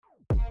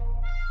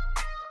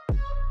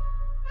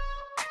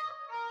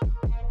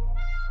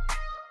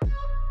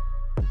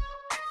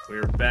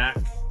We're back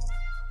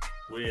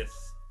with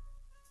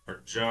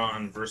our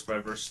John verse by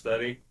verse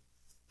study.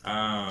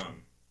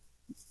 Um,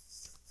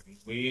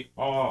 we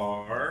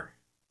are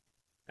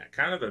at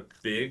kind of a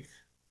big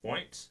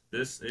point.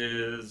 This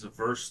is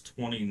verse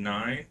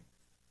 29.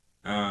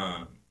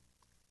 Um,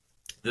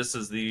 this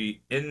is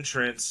the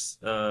entrance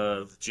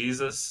of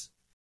Jesus,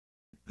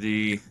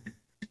 the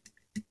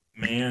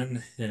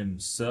man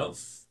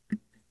himself.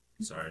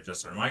 Sorry,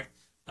 just our mic.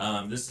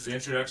 This is the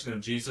introduction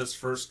of Jesus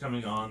first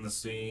coming on the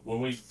scene. When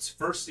we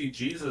first see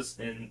Jesus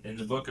in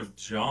the book of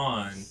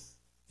John,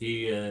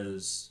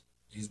 he's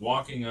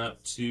walking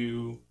up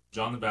to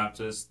John the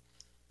Baptist.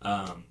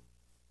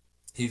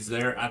 He's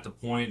there at the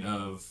point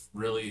of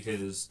really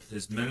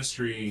his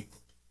ministry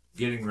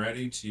getting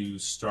ready to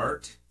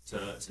start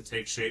to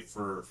take shape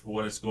for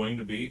what it's going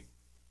to be.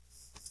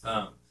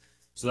 So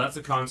that's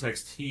the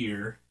context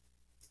here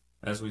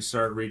as we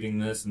start reading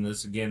this. And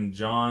this again,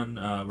 John,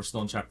 we're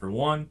still in chapter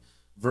 1,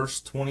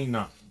 verse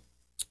 29.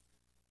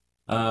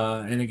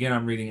 And again,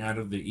 I'm reading out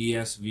of the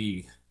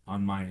ESV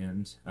on my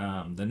end.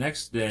 The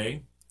next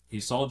day, he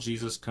saw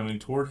Jesus coming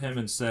toward him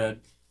and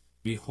said,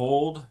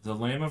 "Behold, the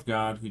Lamb of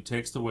God who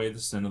takes away the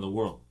sin of the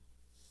world.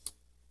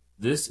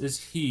 This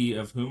is he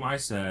of whom I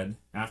said,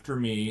 after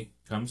me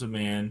comes a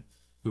man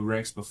who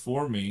ranks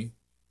before me,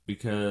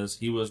 because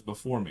he was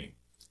before me.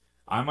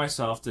 I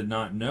myself did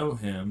not know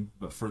him,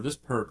 but for this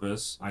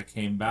purpose I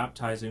came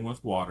baptizing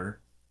with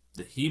water,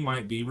 that he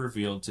might be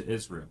revealed to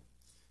Israel."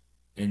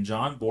 And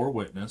John bore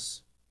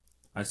witness.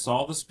 I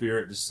saw the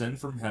Spirit descend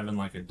from heaven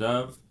like a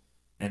dove,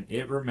 and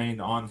it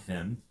remained on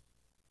him.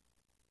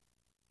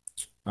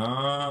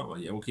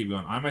 We'll keep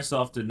going. I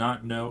myself did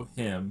not know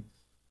him,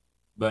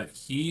 but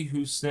he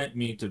who sent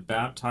me to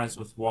baptize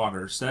with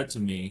water said to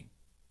me,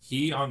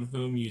 "He on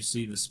whom you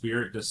see the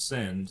Spirit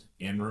descend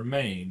and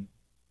remain,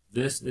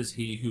 this is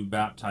he who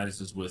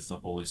baptizes with the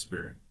Holy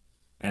Spirit.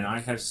 And I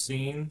have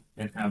seen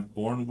and have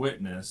borne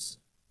witness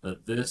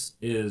that this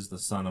is the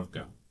Son of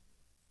God."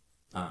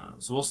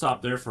 So we'll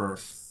stop there for our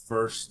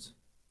first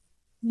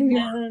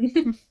part.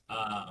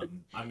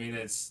 I mean,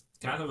 it's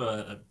kind of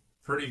a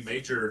pretty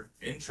major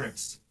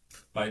entrance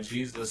by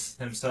Jesus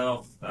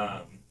himself.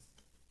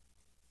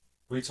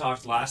 We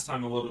talked last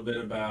time a little bit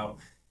about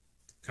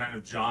kind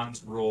of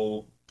John's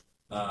role,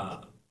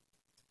 I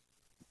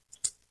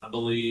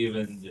believe,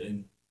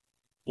 and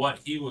what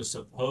he was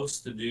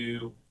supposed to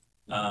do.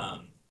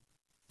 I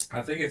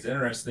think it's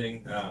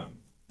interesting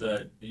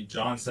that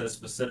John says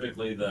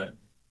specifically that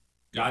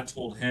God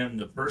told him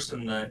the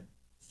person that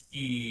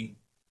he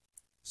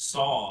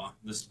saw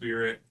the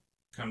Spirit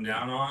come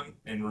down on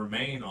and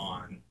remain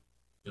on,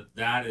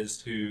 that is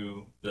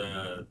who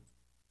the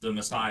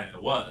Messiah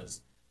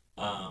was.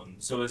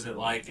 So is it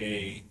like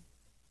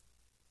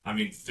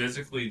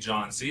physically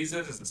John sees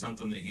it? Is it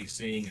something that he's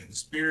seeing in the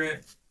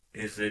Spirit?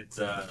 Is it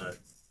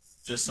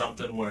just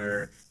something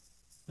where,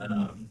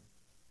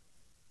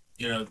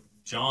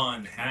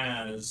 John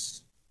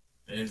has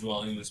an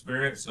indwelling of the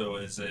Spirit? So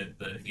is it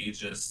that he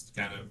just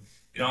kind of,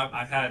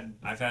 I've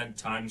had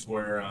times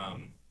where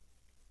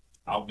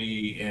I'll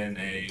be in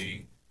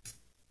a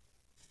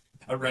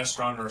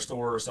restaurant or a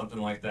store or something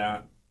like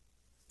that,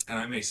 and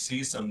I may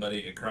see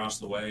somebody across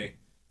the way,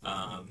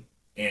 and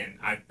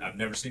I've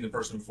never seen the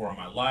person before in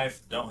my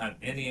life, don't have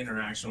any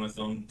interaction with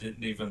them,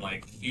 didn't even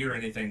hear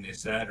anything they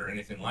said or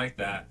anything like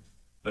that,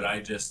 but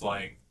I just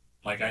I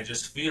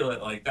just feel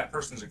it, like that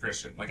person's a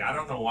Christian. I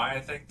don't know why I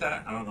think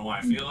that, I don't know why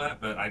I feel that,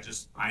 but I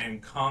am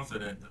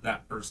confident that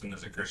that person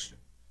is a Christian.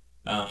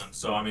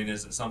 So I mean,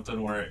 is it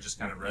something where it just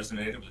kind of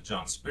resonated with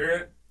John's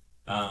spirit?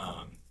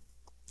 I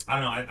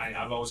don't know.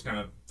 I've always kind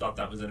of thought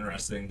that was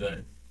interesting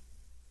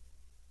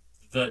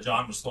that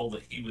John was told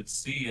that he would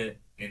see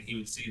it and he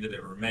would see that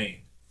it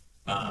remained.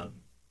 What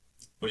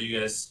do you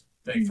guys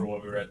think for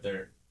what we read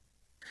there?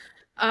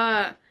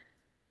 Uh,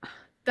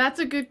 that's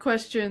a good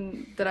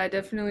question that I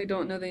definitely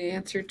don't know the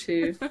answer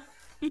to.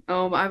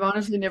 I've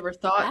honestly never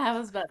I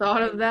was about to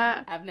thought say, of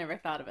that. I've never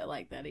thought of it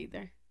like that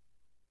either.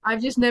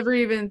 I've just never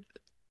even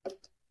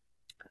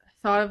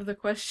thought of the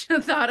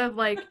question, thought of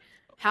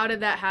how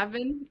did that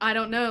happen? I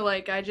don't know.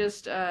 But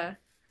that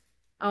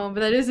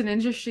is an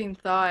interesting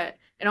thought.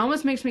 It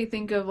almost makes me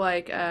think of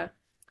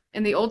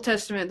in the Old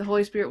Testament, the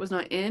Holy Spirit was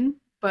not in,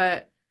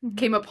 but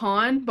came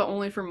upon, but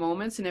only for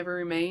moments and never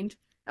remained.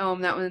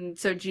 That one.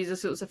 So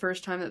Jesus, it was the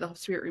first time that the Holy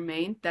Spirit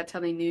remained. That's how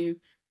they knew.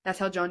 That's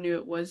how John knew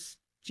it was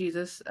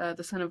Jesus,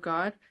 the Son of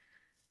God.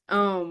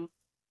 Um,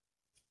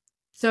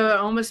 so it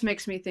almost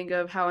makes me think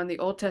of how in the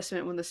Old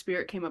Testament, when the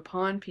Spirit came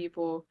upon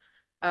people,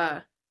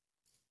 uh,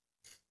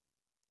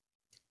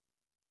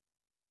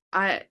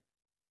 I,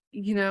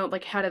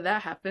 how did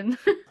that happen?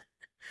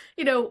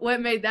 What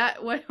made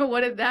that?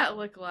 What did that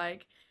look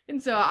like?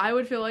 And so I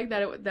would feel like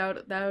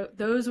that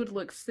those would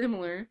look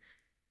similar,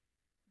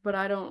 but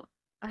I don't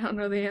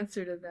know the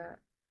answer to that.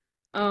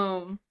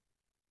 Um,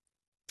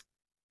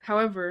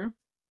 However,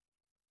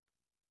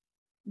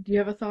 do you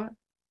have a thought?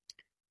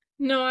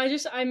 No,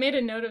 I made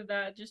a note of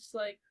that. Just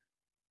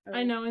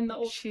I know in the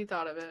old. She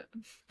thought of it.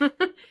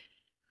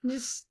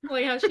 Just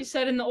like how she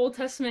said in the Old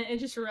Testament, it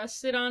just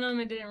rested on him.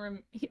 It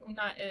didn't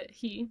not it,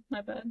 he,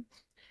 my bad.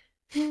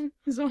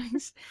 His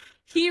voice.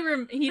 He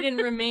didn't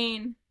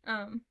remain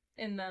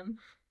in them.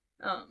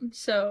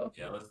 So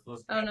Yeah,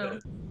 let's I don't know.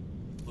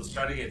 let's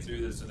try to get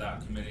through this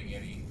without committing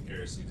any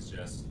heresies,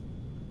 Jess.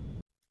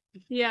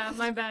 Yeah,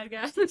 my bad,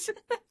 guys.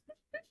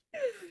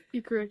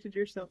 You corrected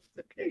yourself.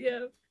 It's okay.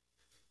 Yeah.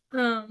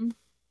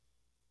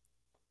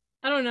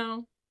 I don't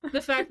know.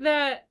 The fact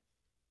that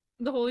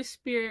the Holy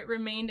Spirit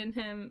remained in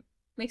him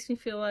makes me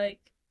feel like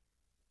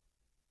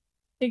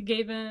it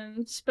gave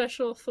him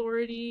special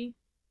authority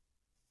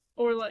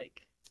or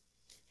like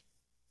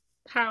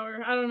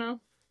power. I don't know.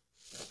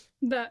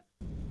 That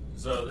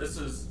So this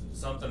is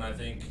something I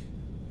think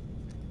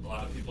a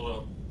lot of people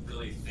don't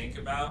really think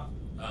about,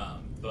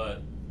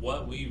 but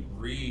what we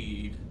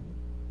read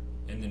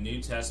in the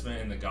New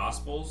Testament and the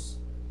Gospels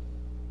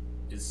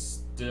is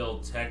still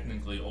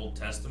technically Old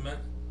Testament,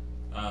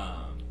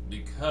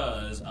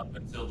 because up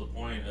until the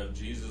point of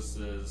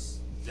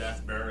Jesus's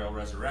death, burial,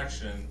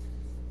 resurrection,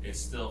 it's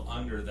still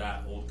under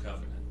that Old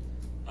Covenant,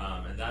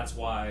 and that's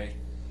why.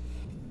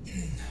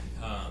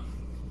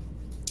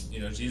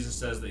 Jesus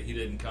says that he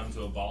didn't come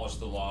to abolish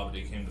the law, but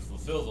he came to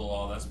fulfill the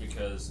law. That's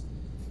because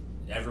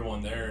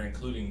everyone there,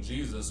 including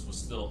Jesus, was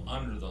still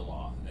under the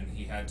law, and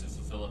he had to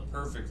fulfill it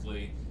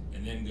perfectly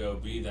and then go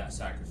be that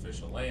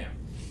sacrificial lamb.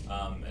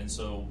 And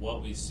so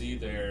what we see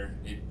there,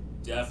 it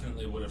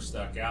definitely would have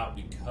stuck out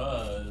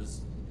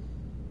because,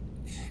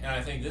 and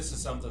I think this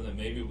is something that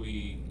maybe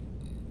we,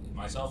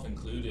 myself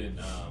included,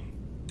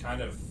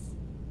 kind of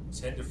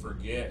tend to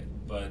forget,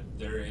 but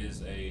there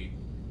is a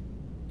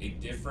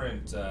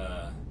different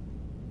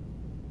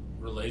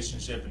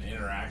relationship and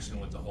interaction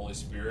with the Holy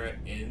Spirit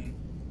in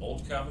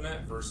Old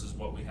Covenant versus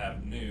what we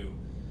have new.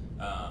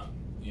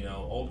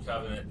 Old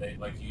Covenant, they,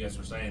 like you guys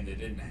were saying, they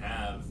didn't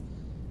have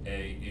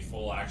a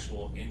full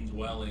actual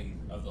indwelling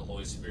of the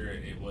Holy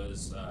Spirit. It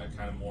was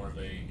kind of more of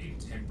a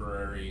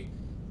temporary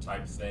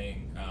type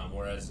thing,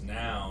 whereas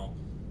now,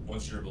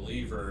 once you're a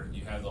believer,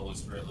 you have the Holy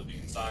Spirit living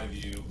inside of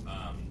you.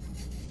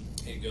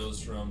 It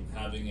goes from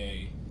having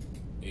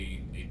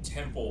a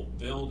temple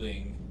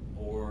building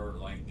or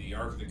like the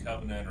Ark of the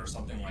Covenant or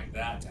something like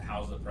that to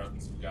house the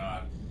presence of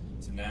God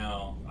to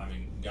now,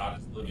 God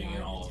is living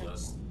in all of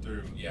us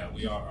through,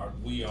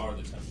 we are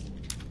the temple.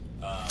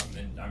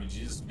 And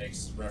Jesus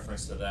makes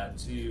reference to that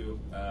too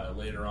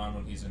later on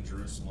when he's in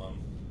Jerusalem.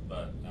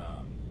 But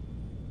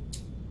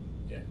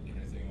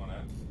anything you want to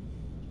add?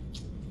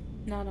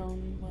 Not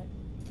on what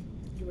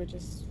you were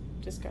just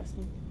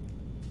discussing.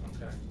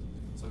 Okay.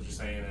 So what you're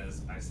saying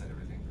is I said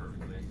everything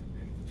perfectly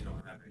and you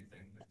don't have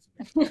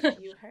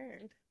anything. You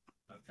heard.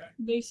 Okay.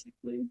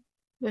 basically.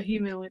 The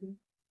humility.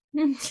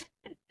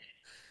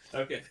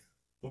 Okay.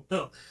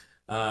 Well,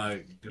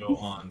 go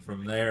on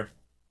from there.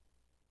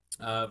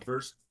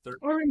 Verse 13.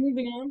 Are we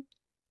moving on?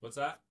 What's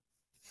that?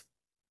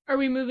 Are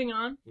we moving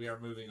on? We are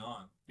moving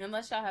on.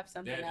 Unless y'all have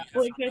something Dan, else. you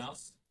have Wait, something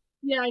else?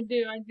 Yeah, I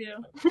do.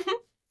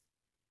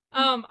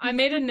 I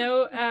made a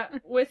note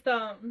with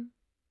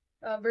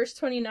verse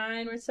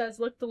 29 where it says,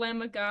 "Look,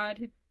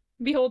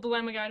 behold the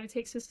Lamb of God who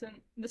takes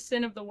the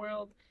sin of the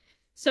world."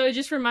 So it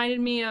just reminded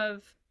me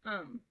of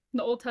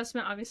the Old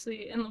Testament,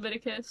 obviously in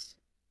Leviticus,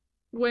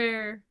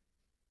 where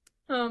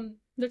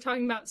they're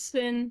talking about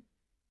sin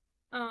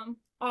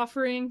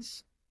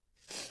offerings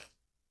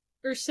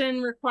or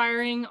sin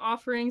requiring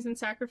offerings and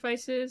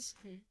sacrifices,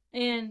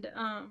 and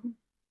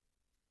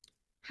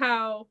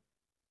how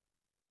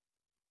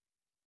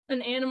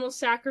an animal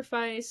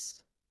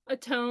sacrifice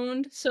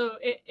atoned, so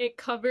it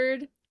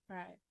covered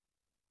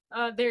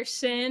Right. their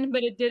sin,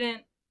 but it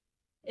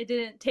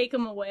didn't take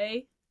them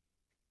away.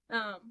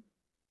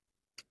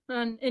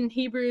 And in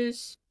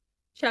Hebrews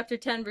chapter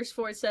 10 verse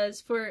 4 it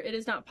says, "For it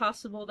is not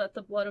possible that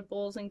the blood of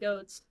bulls and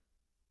goats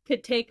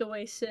could take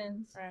away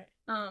sins." Right.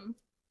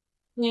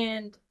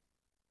 And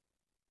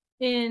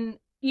in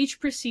each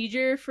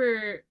procedure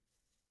for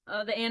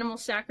the animal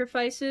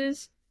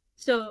sacrifices,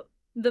 so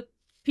the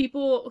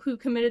people who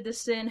committed the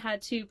sin had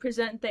to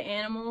present the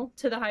animal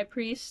to the high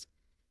priest,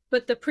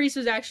 but the priest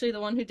was actually the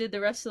one who did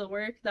the rest of the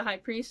work, the high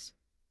priest.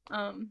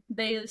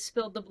 They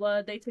spilled the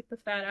blood, they took the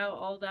fat out,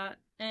 all that.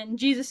 And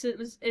Jesus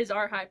is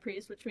our high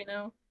priest, which we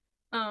know.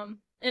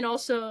 And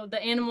also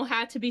the animal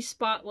had to be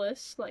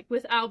spotless, like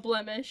without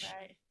blemish.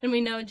 Right. And we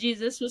know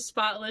Jesus was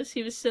spotless,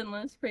 he was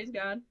sinless, praise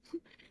God.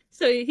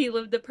 So he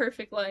lived a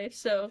perfect life.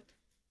 So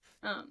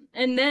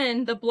and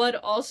then the blood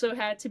also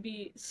had to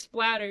be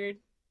splattered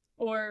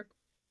or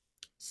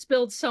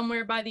spilled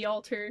somewhere by the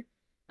altar.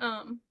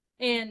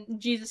 And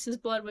Jesus's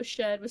blood was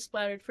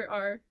splattered for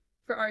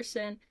our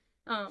sin.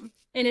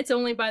 And it's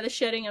only by the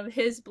shedding of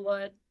his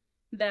blood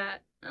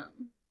that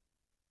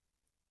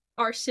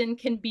our sin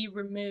can be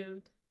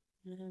removed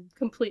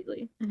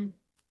completely. Mm-hmm.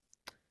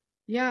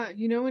 Yeah,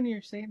 when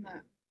you're saying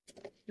that,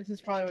 this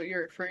is probably what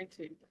you're referring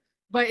to.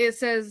 But it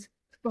says,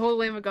 "Behold the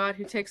Lamb of God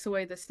who takes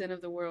away the sin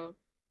of the world."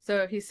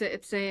 So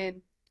it's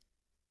saying,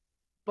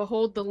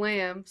 "Behold the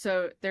Lamb."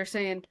 So they're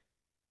saying,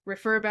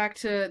 refer back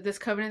to this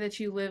covenant that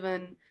you live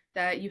in,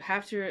 that you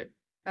have to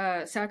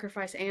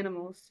sacrifice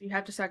animals. You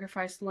have to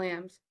sacrifice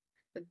lambs.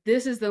 But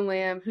this is the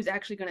lamb who's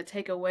actually going to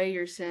take away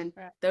your sin.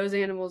 Right. Those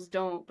animals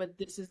don't, but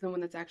this is the one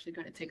that's actually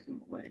going to take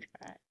them away.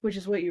 Right. Which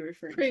is what you're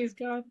referring to. Praise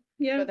God.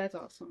 Yeah. But that's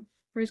awesome.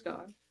 Praise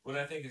God. What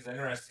I think is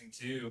interesting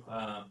too,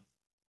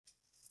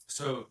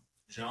 so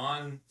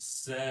John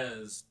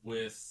says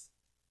with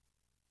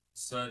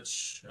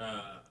such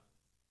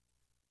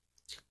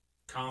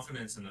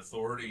confidence and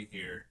authority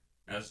here,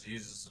 as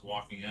Jesus is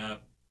walking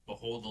up,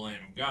 behold the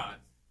Lamb of God.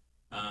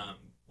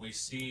 We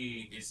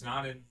see it's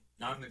not in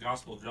the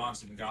Gospel of John,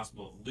 it's in the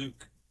Gospel of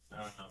Luke.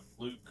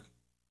 Luke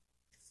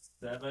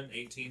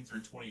 7:18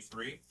 through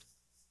 23.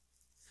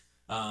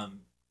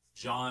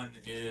 John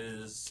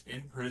is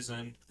in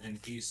prison, and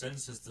he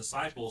sends his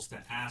disciples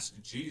to ask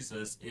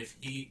Jesus if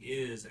he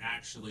is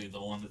actually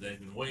the one that they've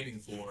been waiting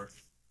for,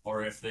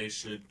 or if they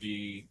should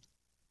be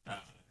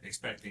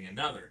expecting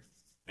another.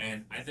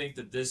 And I think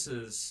that this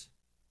is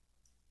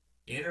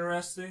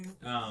interesting,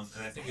 and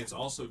I think it's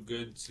also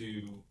good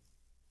to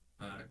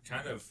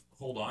kind of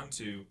hold on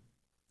to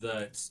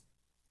that.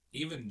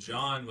 Even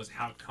John, with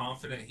how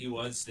confident he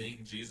was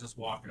seeing Jesus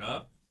walk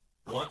up,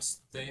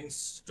 once things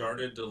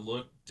started to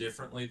look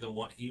differently than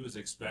what he was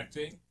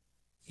expecting,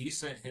 he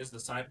sent his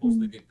disciples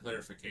to get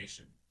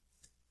clarification.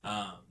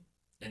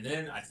 And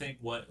then I think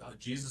what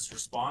Jesus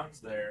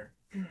responds there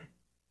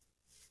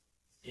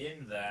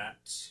in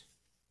that,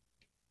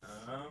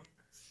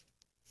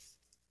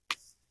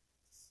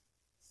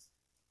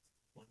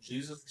 when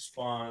Jesus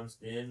responds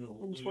in In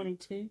Luke,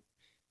 22,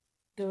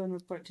 go and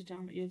report to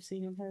John what you have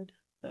seen and heard.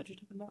 Is that what you're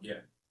talking about? yeah,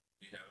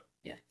 we have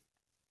it.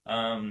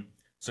 Yeah.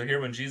 So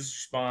here, when Jesus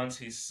responds,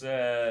 he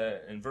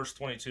said in verse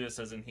 22, it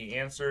says, "And he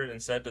answered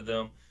and said to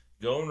them,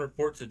 Go and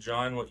report to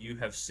John what you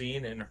have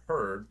seen and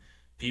heard.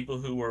 People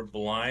who were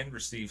blind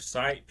receive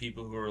sight.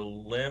 People who are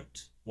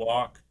limped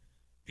walk.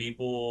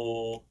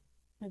 People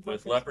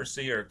with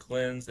leprosy are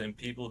cleansed, and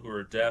people who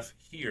are deaf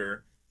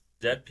hear.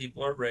 Dead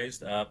people are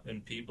raised up,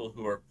 and people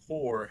who are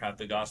poor have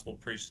the gospel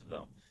preached to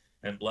them.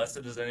 And blessed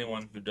is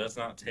anyone who does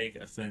not take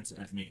offense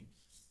at me."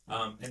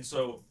 And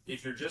so,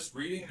 if you're just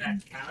reading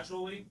that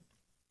casually,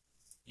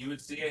 you would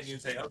see it and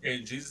you'd say,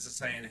 okay, Jesus is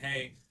saying,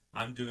 hey,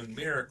 I'm doing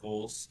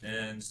miracles,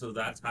 and so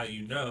that's how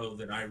you know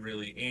that I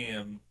really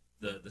am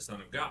the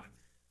Son of God.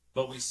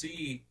 But we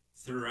see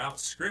throughout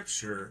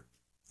Scripture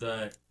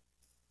that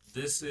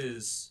this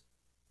is,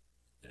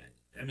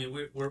 I mean,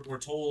 we're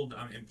told,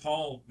 and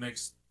Paul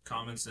makes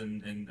comments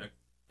in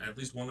at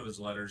least one of his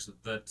letters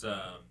that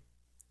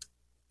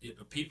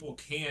people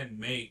can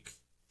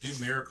do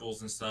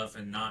miracles and stuff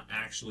and not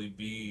actually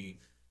be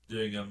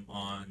doing them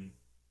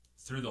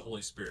through the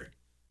Holy Spirit.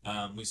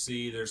 We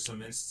see there's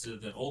some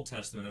instances in the Old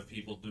Testament of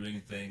people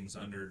doing things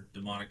under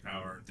demonic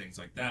power and things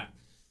like that.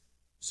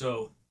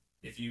 So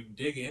if you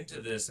dig into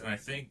this, and I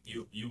think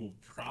you will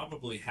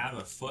probably have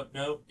a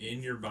footnote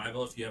in your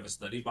Bible if you have a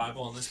study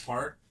Bible on this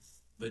part,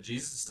 but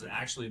Jesus is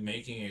actually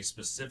making a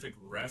specific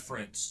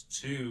reference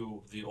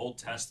to the Old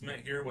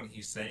Testament here when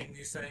he's saying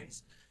these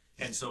things.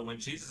 And so when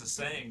Jesus is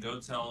saying,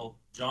 go tell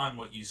John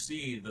what you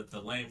see, that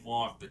the lame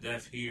walk, the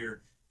deaf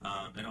hear,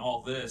 and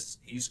all this,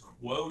 he's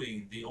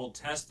quoting the Old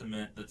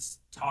Testament that's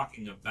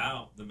talking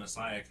about the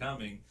Messiah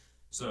coming.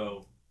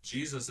 So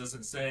Jesus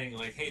isn't saying,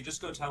 like, hey,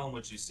 just go tell them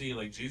what you see.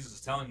 Like, Jesus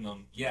is telling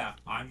them, yeah,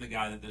 I'm the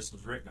guy that this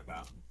was written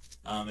about.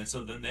 And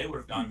so then they would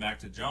have gone back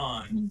to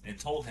John and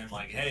told him,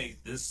 like, hey,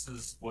 this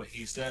is what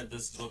he said.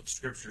 This is what the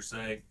scriptures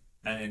say.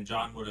 And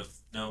John would have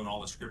known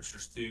all the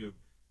scriptures too.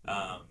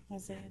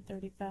 Isaiah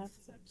 35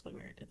 is actually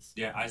where it is.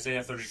 Yeah,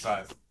 Isaiah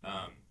 35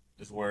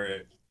 is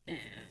where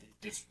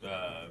it's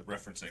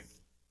referencing.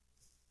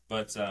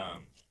 But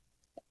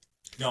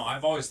no,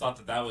 I've always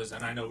thought that was,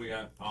 and I know we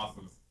got off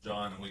of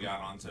John and we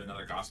got onto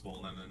another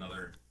gospel and then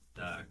another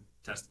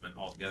testament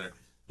altogether.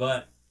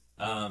 But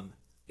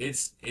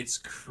it's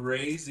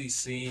crazy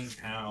seeing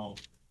how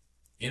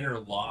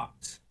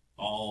interlocked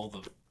all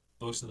the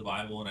books of the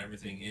Bible and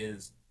everything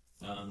is.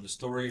 The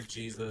story of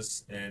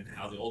Jesus and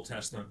how the Old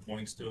Testament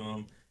points to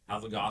him, how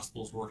the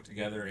Gospels work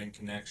together in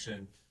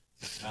connection.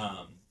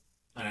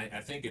 And I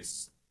think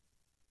it's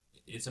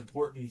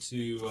important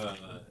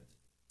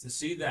to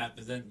see that,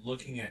 but then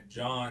looking at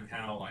John,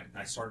 how like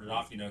I started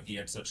off, he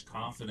had such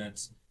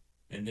confidence,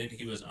 and then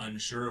he was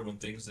unsure when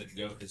things didn't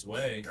go his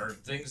way or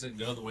things didn't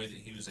go the way that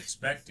he was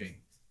expecting.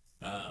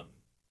 I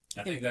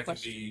think that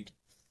could be,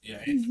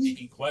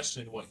 he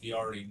questioned what he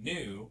already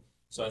knew.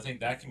 So I think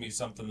that can be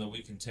something that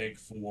we can take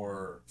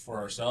for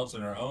ourselves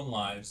in our own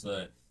lives.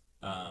 That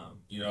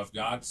if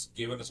God's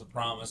given us a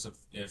promise,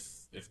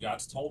 if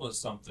God's told us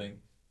something,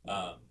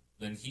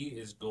 then He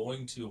is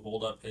going to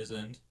hold up His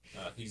end.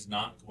 He's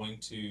not going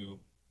to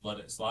let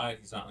it slide.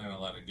 He's not going to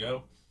let it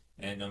go.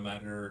 And no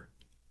matter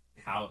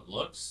how it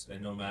looks,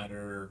 and no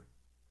matter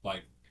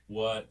like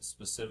what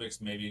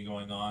specifics may be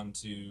going on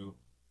to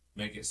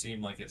make it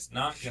seem like it's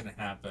not going to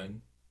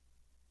happen,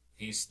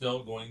 He's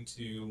still going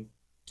to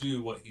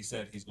do what He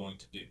said He's going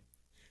to do.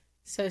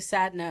 So,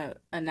 side note,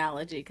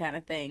 analogy kind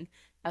of thing.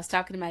 I was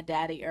talking to my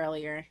daddy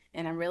earlier,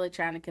 and I'm really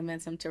trying to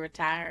convince him to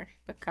retire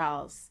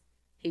because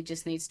he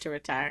just needs to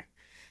retire.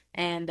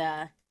 and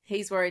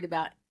he's worried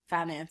about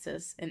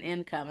finances and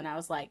income. And I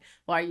was like,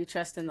 well, are you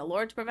trusting the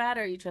Lord to provide,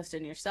 or are you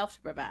trusting yourself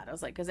to provide? I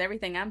was like, because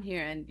everything I'm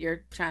hearing,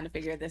 you're trying to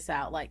figure this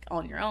out like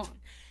on your own.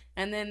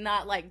 And then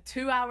not like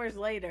 2 hours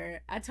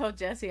later, I told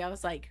Jesse, I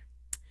was like,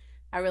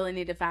 I really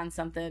need to find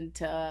something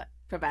to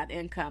provide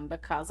income,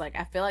 because like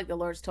I feel like the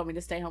Lord's told me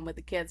to stay home with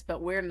the kids,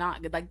 but we're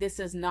not good. Like, this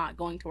is not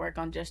going to work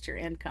on just your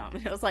income.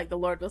 And it was like the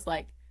Lord was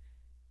like,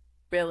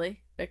 really?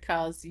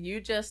 Because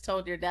you just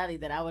told your daddy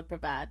that I would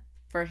provide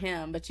for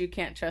him, but you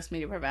can't trust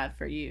me to provide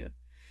for you.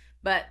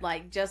 But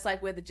like, just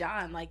like with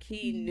John, like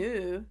he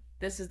knew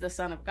this is the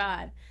Son of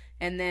God.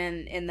 And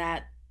then in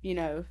that, you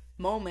know,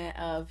 moment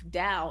of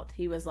doubt,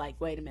 he was like,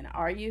 wait a minute,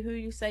 are you who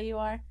you say you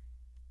are?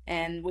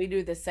 And we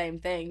do the same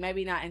thing,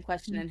 maybe not in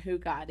questioning who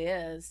God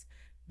is,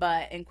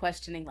 but in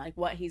questioning like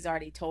what he's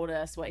already told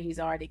us, what he's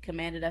already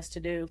commanded us to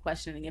do,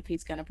 questioning if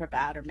he's going to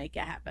provide or make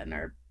it happen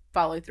or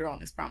follow through on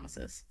his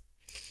promises.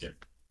 Yep.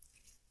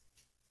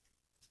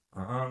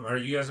 Are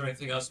you guys have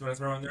anything else you want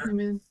to throw in there?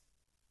 Amen.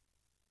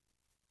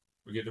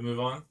 We get to move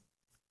on.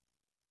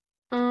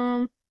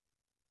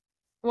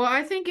 Well,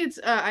 I think it's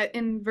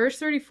in verse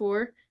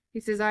 34. He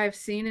says, "I have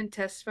seen and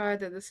testified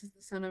that this is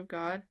the Son of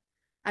God."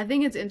 I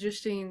think it's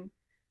interesting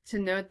to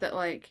note that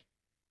like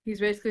he's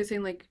basically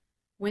saying like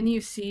when you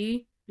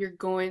see, you're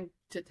going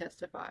to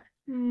testify.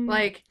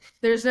 Like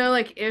there's no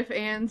like if,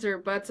 ands, or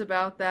buts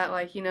about that.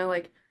 Like, you know,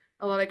 like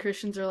a lot of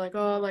Christians are like,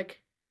 oh,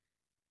 like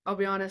I'll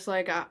be honest,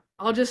 like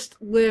I'll just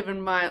live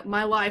and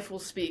my life will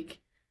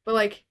speak. But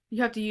like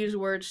you have to use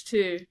words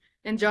too.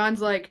 And John's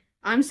like,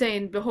 I'm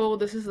saying, behold,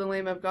 this is the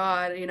Lamb of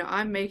God. You know,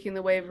 I'm making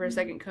the way for a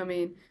second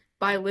coming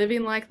by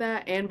living like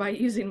that and by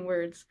using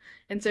words.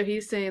 And so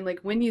he's saying,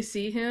 like, when you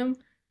see him,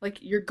 like,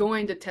 you're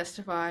going to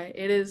testify.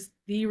 It is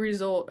the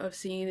result of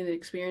seeing and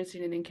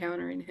experiencing and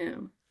encountering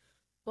him.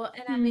 Well,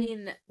 and I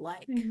mean,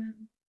 like,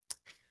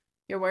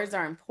 your words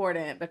are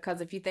important, because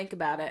if you think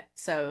about it,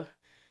 so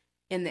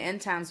in the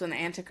end times when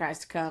the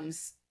Antichrist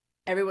comes,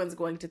 everyone's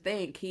going to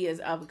think he is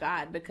of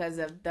God because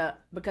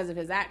of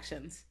his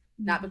actions.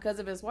 Not because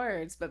of his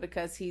words, but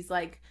because he's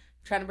like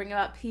trying to bring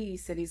about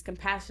peace and he's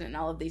compassionate and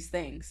all of these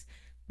things.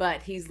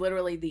 But he's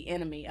literally the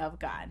enemy of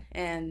God.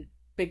 And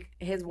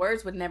his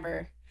words would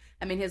never,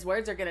 I mean, his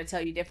words are going to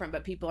tell you different,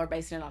 but people are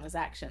basing it on his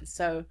actions.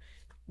 So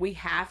we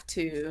have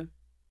to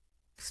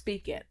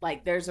speak it.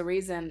 Like, there's a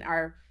reason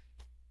our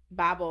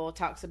Bible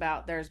talks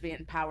about there's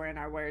being power in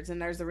our words.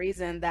 And there's a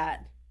reason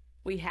that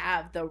we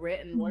have the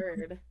written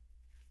word.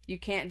 You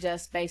can't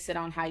just base it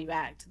on how you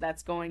act.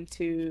 That's going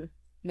to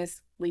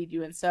mislead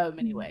you in so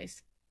many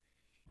ways.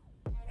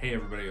 Hey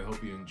everybody, I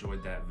hope you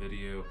enjoyed that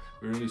video.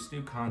 We release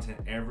new content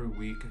every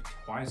week,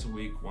 twice a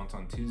week, once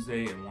on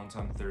Tuesday and once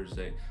on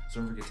Thursday.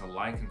 So don't forget to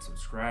like and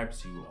subscribe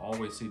so you will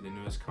always see the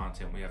newest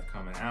content we have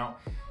coming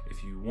out.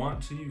 If you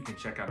want to, you can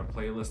check out a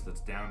playlist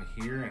that's down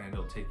here and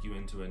it'll take you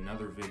into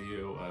another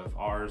video of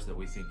ours that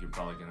we think you're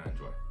probably going to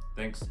enjoy.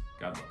 Thanks.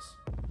 God bless.